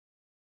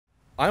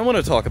I want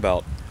to talk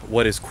about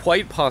what is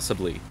quite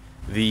possibly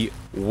the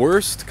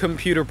worst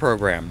computer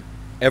program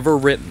ever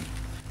written.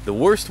 The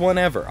worst one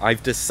ever.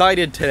 I've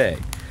decided today,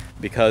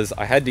 because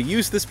I had to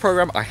use this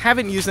program. I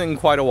haven't used it in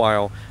quite a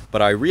while,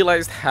 but I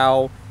realized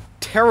how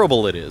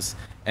terrible it is,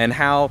 and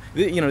how,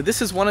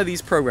 this is one of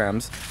these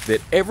programs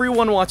that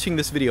everyone watching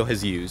this video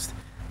has used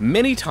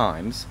many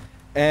times,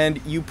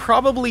 and you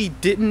probably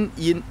didn't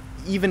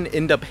even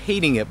end up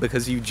hating it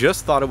because you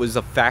just thought it was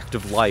a fact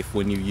of life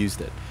when you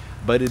used it.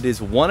 But it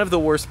is one of the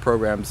worst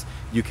programs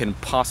you can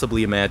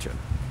possibly imagine.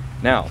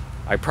 Now,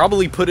 I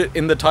probably put it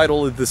in the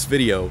title of this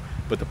video,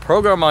 but the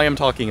program I am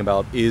talking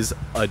about is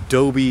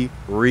Adobe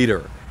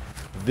Reader.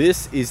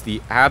 This is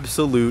the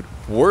absolute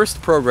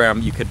worst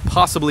program you could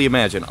possibly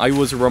imagine. I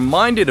was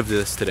reminded of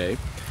this today,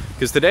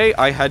 because today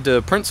I had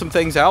to print some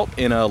things out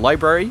in a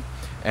library,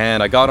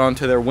 and I got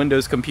onto their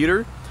Windows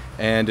computer,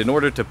 and in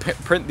order to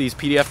print these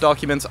PDF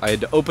documents, I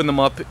had to open them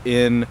up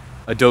in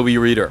Adobe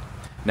Reader.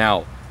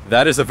 Now,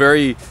 that is a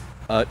very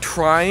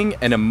trying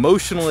and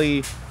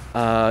emotionally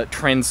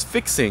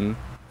transfixing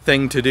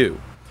thing to do,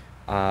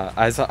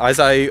 as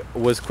I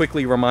was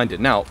quickly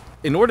reminded. Now,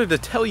 in order to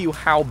tell you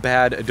how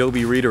bad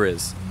Adobe Reader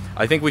is,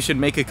 I think we should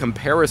make a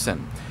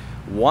comparison.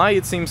 Why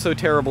it seems so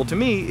terrible to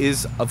me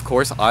is, of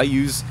course, I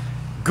use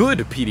good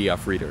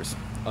PDF readers.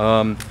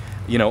 On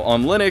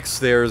Linux,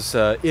 there's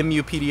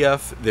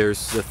EmuPDF, there's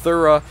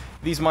Zathura.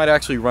 These might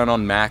actually run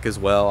on Mac as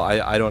well,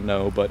 I don't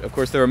know, but of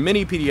course there are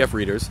many PDF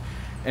readers,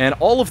 and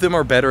all of them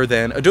are better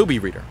than Adobe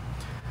Reader.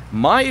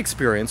 My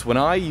experience when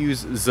I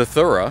use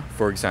Zathura,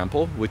 for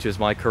example, which is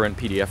my current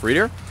PDF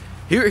reader,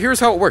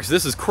 here's how it works.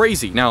 This is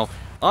crazy. Now,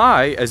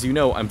 as you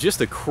know, I'm just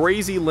a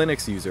crazy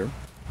Linux user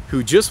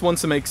who just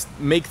wants to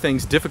make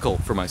things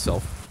difficult for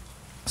myself.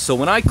 So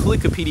when I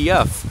click a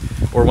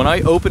PDF, or when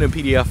I open a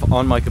PDF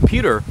on my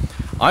computer,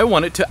 I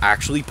want it to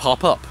actually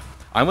pop up.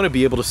 I want to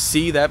be able to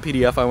see that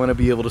PDF, I want to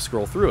be able to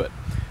scroll through it.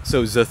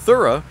 So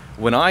Zathura,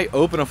 when I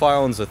open a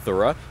file in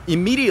Zathura,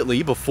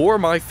 immediately before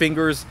my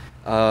fingers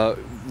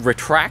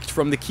retract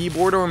from the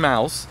keyboard or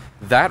mouse,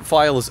 that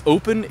file is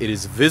open, it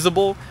is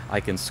visible,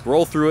 I can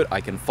scroll through it, I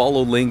can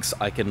follow links,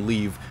 I can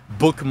leave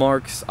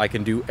bookmarks, I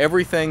can do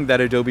everything that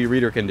Adobe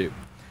Reader can do.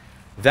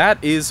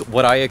 That is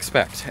what I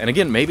expect. And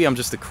again, maybe I'm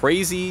just a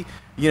crazy,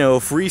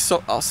 free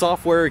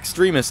software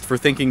extremist for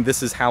thinking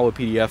this is how a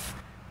PDF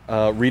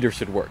reader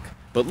should work.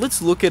 But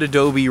let's look at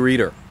Adobe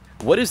Reader.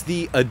 What is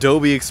the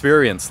Adobe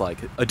experience like?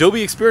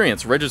 Adobe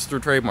experience,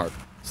 registered trademark.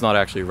 It's not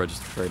actually a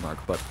registered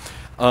trademark, but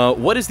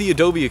what is the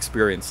Adobe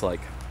experience like?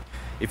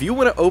 If you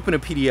want to open a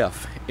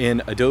PDF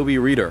in Adobe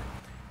Reader,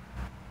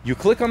 you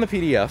click on the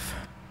PDF,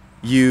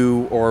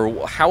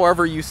 or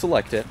however you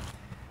select it,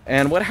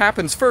 and what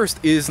happens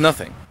first is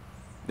nothing.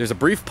 There's a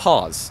brief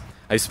pause,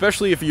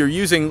 especially if you're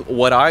using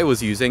what I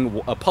was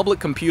using, a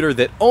public computer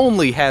that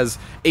only has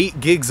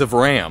 8 gigs of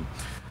RAM.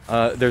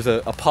 There's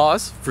a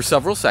pause for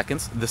several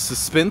seconds, the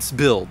suspense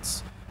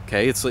builds,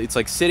 okay? It's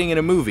like sitting in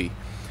a movie.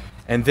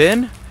 And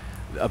then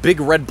a big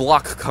red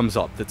block comes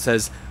up that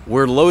says,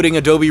 we're loading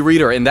Adobe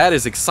Reader, and that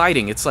is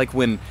exciting. It's like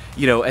when,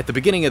 at the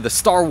beginning of the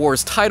Star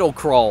Wars title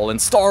crawl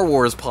and Star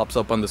Wars pops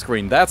up on the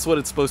screen. That's what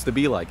it's supposed to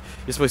be like.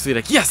 You're supposed to be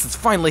like, yes, it's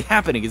finally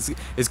happening,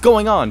 it's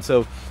going on.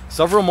 So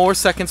several more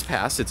seconds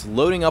pass, it's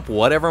loading up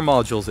whatever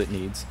modules it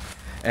needs.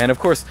 And of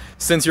course,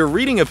 since you're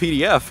reading a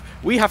PDF,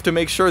 we have to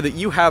make sure that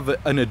you have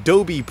an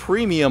Adobe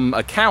Premium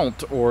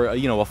account, or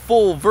a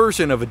full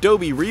version of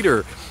Adobe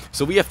Reader.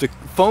 So we have to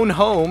phone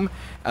home,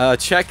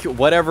 check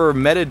whatever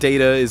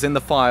metadata is in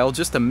the file,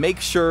 just to make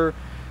sure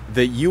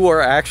that you are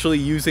actually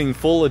using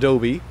full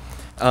Adobe.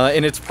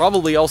 And it's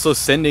probably also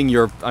sending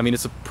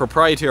it's a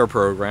proprietary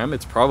program,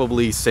 it's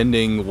probably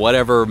sending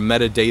whatever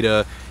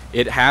metadata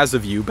it has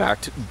of you back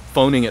to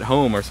phoning it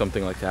home or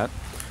something like that.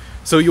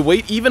 So you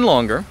wait even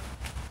longer,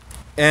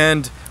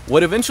 and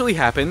what eventually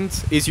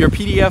happens is your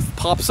PDF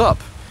pops up.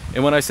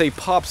 And when I say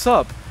pops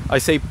up, I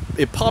say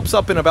it pops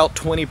up in about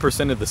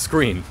 20% of the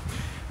screen.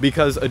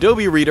 Because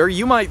Adobe Reader,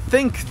 you might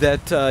think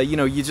that,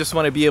 you just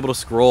want to be able to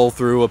scroll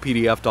through a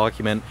PDF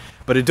document,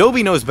 but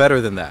Adobe knows better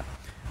than that.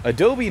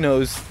 Adobe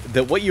knows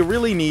that what you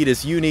really need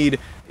is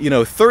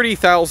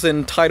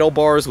 30,000 title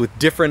bars with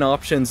different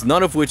options,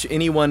 none of which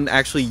anyone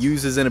actually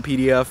uses in a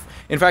PDF.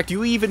 In fact,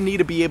 you even need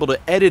to be able to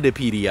edit a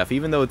PDF,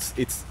 even though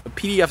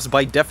PDFs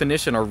by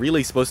definition are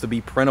really supposed to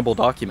be printable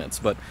documents.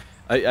 But,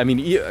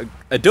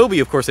 Adobe,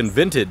 of course,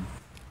 invented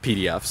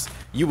PDFs.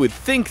 You would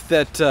think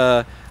that,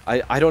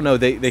 I don't know,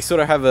 they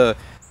sort of have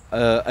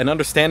an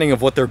understanding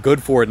of what they're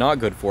good for and not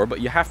good for, but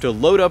you have to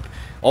load up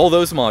all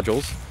those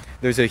modules.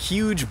 There's a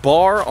huge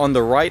bar on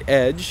the right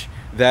edge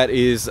that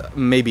is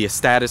maybe a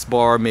status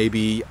bar,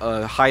 maybe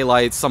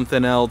highlights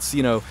something else,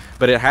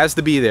 but it has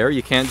to be there.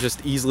 You can't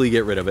just easily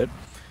get rid of it.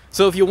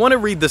 So if you want to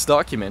read this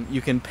document,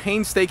 you can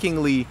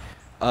painstakingly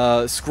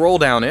scroll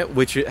down it,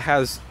 which it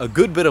has a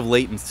good bit of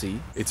latency.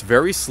 It's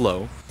very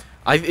slow.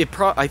 I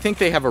think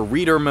they have a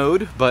reader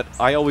mode, but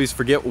I always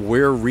forget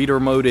where reader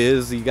mode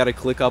is. You gotta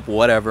click up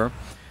whatever.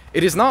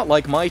 It is not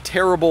like my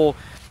terrible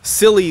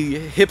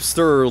silly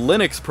hipster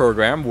Linux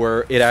program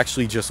where it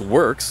actually just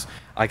works.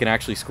 I can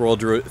actually scroll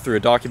through a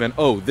document.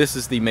 Oh, this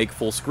is the make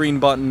full screen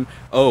button.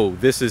 Oh,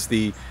 this is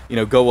the,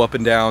 go up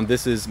and down.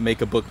 This is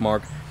make a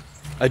bookmark.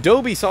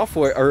 Adobe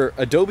software, or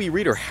Adobe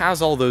Reader,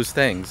 has all those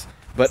things,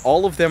 but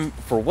all of them,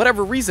 for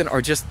whatever reason,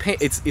 are just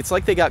it's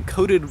like they got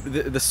coded,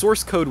 the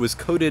source code was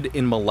coded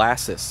in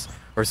molasses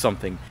or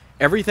something.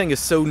 Everything is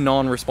so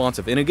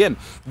non-responsive. And again,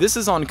 this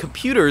is on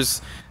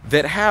computers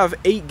that have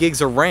 8 gigs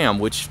of RAM,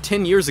 which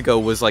 10 years ago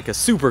was like a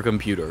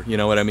supercomputer, you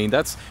know what I mean?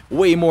 That's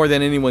way more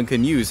than anyone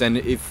can use. And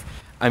if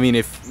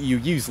you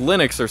use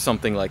Linux or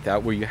something like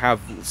that, where you have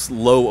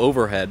low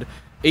overhead,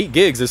 8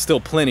 gigs is still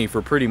plenty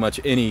for pretty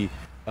much any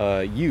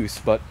use.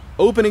 But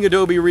opening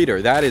Adobe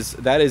Reader, that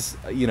is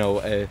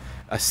a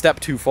step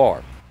too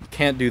far. You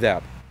can't do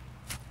that.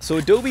 So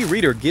Adobe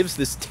Reader gives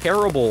this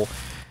terrible,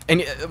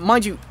 and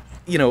mind you,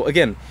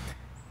 again,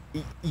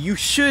 you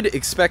should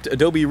expect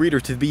Adobe Reader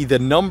to be the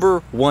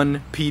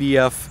 #1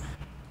 PDF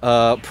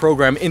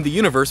program in the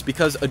universe,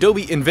 because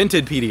Adobe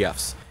invented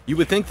PDFs. You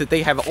would think that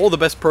they have all the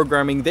best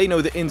programming, they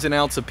know the ins and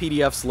outs of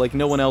PDFs like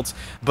no one else,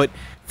 but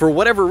for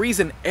whatever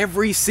reason,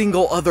 every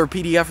single other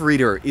PDF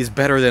reader is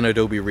better than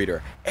Adobe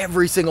Reader.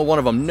 Every single one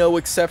of them, no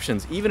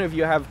exceptions. Even if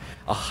you have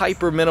a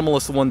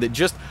hyper-minimalist one that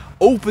just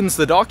opens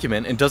the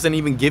document and doesn't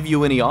even give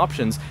you any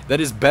options,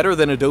 that is better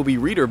than Adobe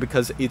Reader,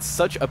 because it's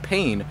such a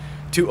pain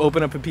to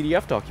open up a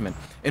PDF document.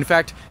 In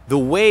fact, the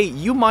way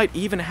you might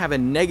even have a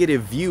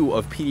negative view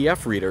of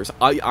PDF readers,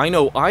 I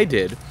know I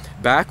did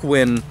back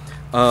when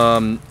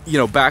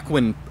back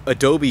when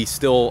Adobe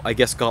still, I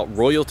guess, got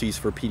royalties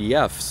for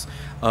PDFs.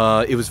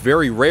 It was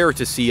very rare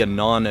to see a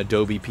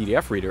non-Adobe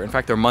PDF reader. In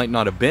fact, there might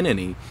not have been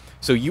any.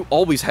 So you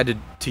always had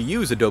to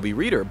use Adobe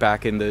Reader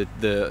back in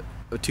the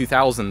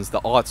 2000s,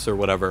 the aughts or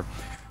whatever.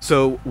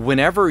 So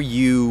whenever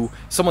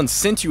someone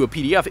sent you a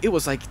PDF, it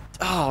was like,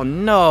 oh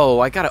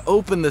no, I gotta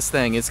open this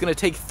thing. It's gonna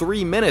take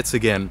 3 minutes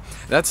again.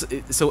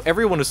 So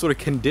everyone is sort of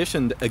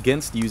conditioned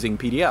against using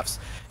PDFs.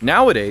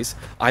 Nowadays,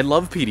 I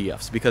love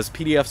PDFs because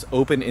PDFs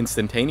open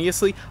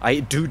instantaneously.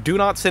 Do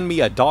not send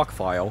me a doc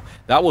file.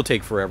 That will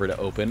take forever to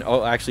open.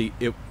 Oh, actually,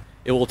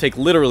 it will take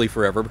literally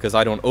forever, because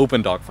I don't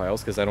open doc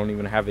files, because I don't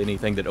even have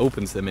anything that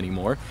opens them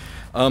anymore.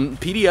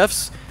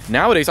 PDFs,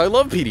 nowadays, I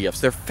love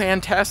PDFs. They're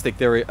fantastic.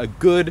 They're a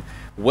good,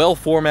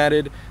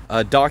 well-formatted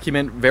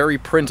document, very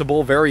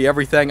printable, very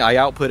everything. I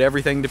output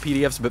everything to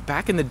PDFs. But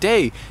back in the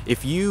day,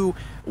 if you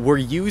were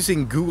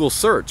using Google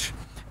search,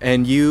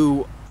 and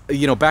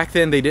back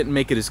then they didn't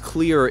make it as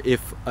clear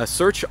if a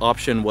search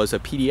option was a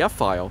PDF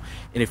file,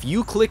 and if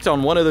you clicked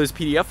on one of those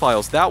PDF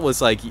files, that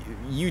was like,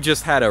 you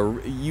just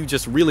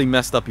really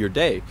messed up your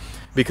day,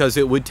 because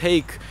it would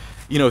take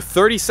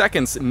 30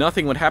 seconds,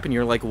 nothing would happen.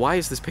 You're like, why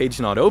is this page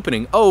not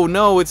opening? Oh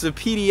no, it's a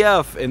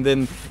PDF. And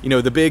then,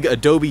 the big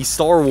Adobe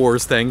Star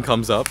Wars thing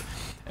comes up,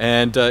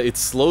 and it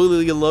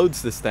slowly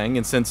loads this thing.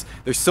 And since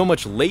there's so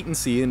much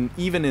latency, and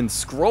even in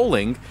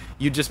scrolling,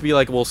 you'd just be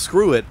like, well,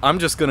 screw it, I'm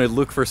just gonna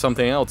look for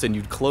something else, and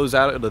you'd close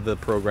out of the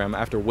program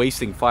after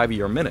wasting 5 of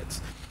your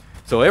minutes.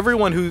 So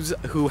everyone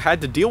who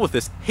had to deal with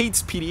this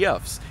hates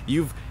PDFs.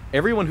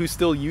 Everyone who's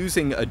still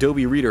using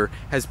Adobe Reader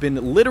has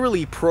been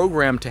literally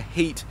programmed to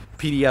hate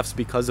PDFs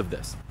because of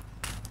this.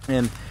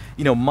 And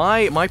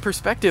my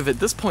perspective at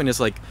this point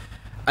is like,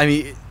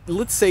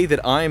 let's say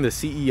that I'm the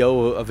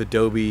CEO of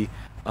Adobe.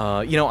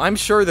 I'm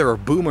sure there are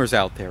boomers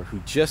out there who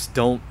just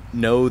don't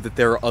know that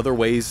there are other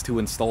ways to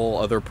install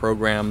other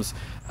programs,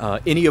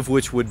 any of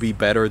which would be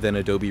better than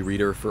Adobe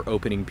Reader for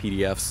opening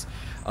PDFs.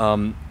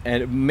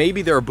 And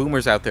maybe there are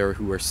boomers out there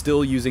who are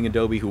still using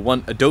Adobe, who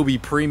want Adobe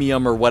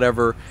Premium or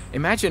whatever.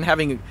 Imagine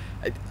having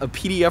a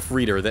PDF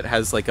reader that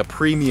has like a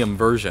premium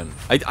version.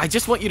 I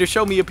just want you to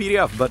show me a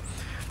PDF, but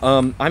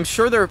I'm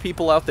sure there are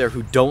people out there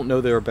who don't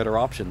know there are better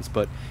options.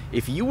 But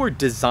if you were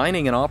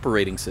designing an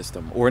operating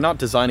system, or not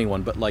designing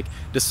one, but like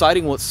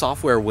deciding what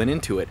software went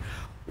into it,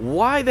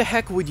 why the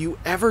heck would you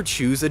ever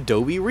choose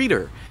Adobe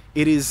Reader?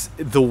 It is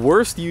the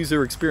worst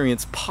user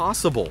experience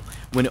possible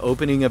when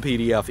opening a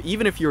PDF.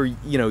 Even if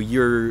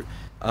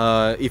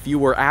if you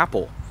were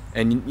Apple,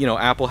 and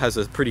Apple has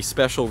a pretty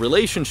special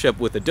relationship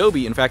with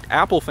Adobe. In fact,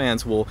 Apple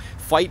fans will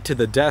fight to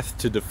the death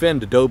to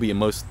defend Adobe in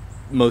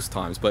most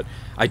times. But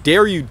I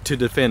dare you to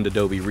defend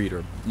Adobe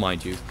Reader,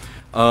 mind you.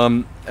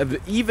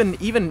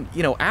 Even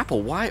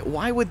Apple,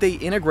 why would they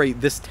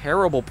integrate this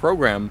terrible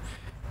program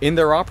in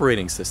their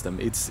operating system?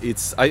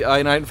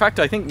 In fact,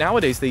 I think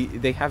nowadays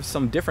they have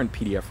some different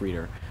PDF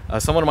reader.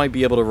 Someone might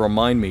be able to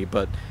remind me,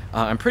 but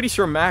I'm pretty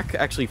sure Mac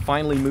actually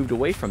finally moved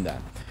away from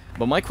that.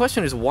 But my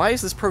question is, why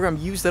is this program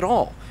used at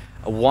all?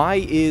 Why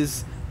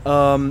is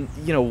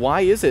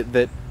it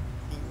that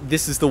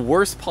this is the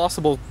worst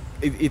possible?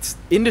 It's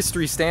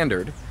industry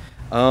standard,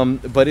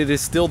 but it is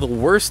still the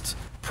worst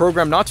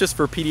program, not just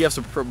for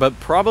PDFs, but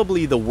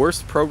probably the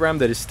worst program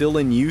that is still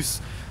in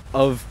use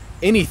of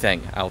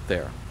anything out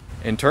there.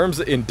 In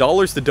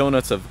dollars to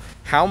donuts of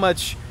how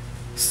much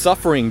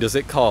suffering does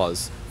it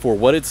cause for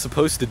what it's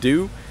supposed to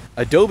do,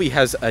 Adobe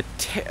has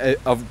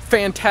a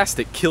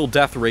fantastic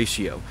kill-death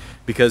ratio,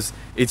 because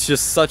it's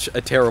just such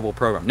a terrible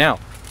program. Now,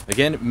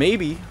 again,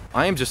 maybe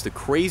I am just a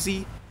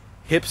crazy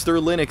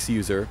hipster Linux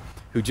user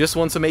who just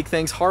wants to make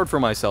things hard for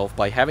myself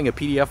by having a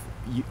PDF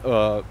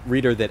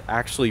reader that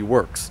actually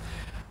works.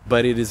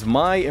 But it is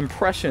my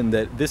impression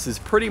that this is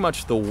pretty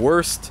much the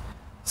worst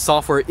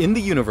software in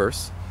the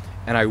universe,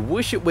 and I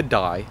wish it would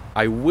die.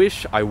 I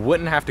wish I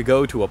wouldn't have to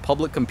go to a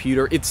public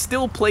computer. It's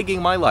still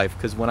plaguing my life,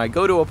 because when I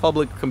go to a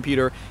public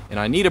computer and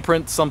I need to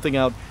print something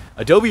out,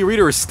 Adobe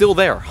Reader is still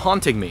there,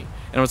 haunting me.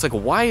 And I was like,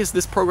 why is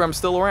this program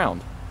still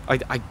around?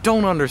 I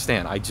don't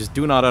understand. I just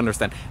do not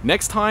understand.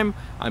 Next time,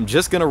 I'm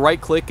just going to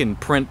right-click and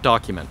print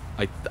document.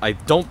 I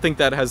don't think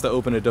that has to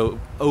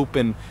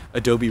open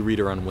Adobe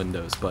Reader on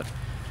Windows, but...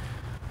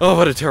 oh,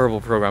 what a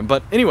terrible program.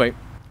 But anyway,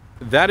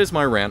 that is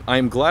my rant. I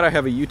am glad I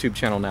have a YouTube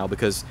channel now,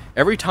 because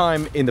every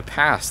time in the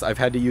past I've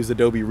had to use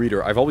Adobe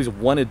Reader, I've always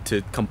wanted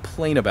to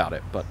complain about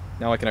it, but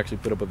now I can actually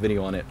put up a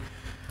video on it.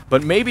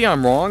 But maybe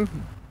I'm wrong.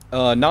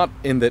 Not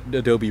in that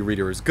Adobe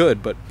Reader is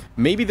good, but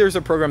maybe there's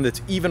a program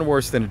that's even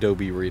worse than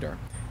Adobe Reader.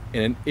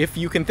 And if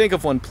you can think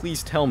of one,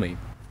 please tell me.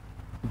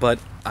 But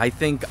I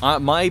think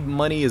my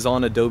money is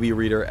on Adobe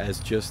Reader as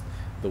just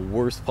the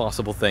worst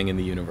possible thing in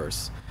the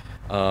universe.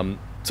 So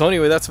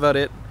anyway, that's about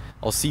it.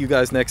 I'll see you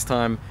guys next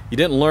time. You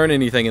didn't learn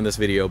anything in this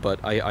video, but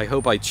I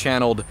hope I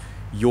channeled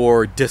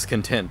your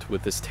discontent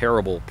with this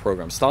terrible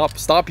program.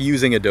 Stop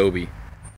using Adobe.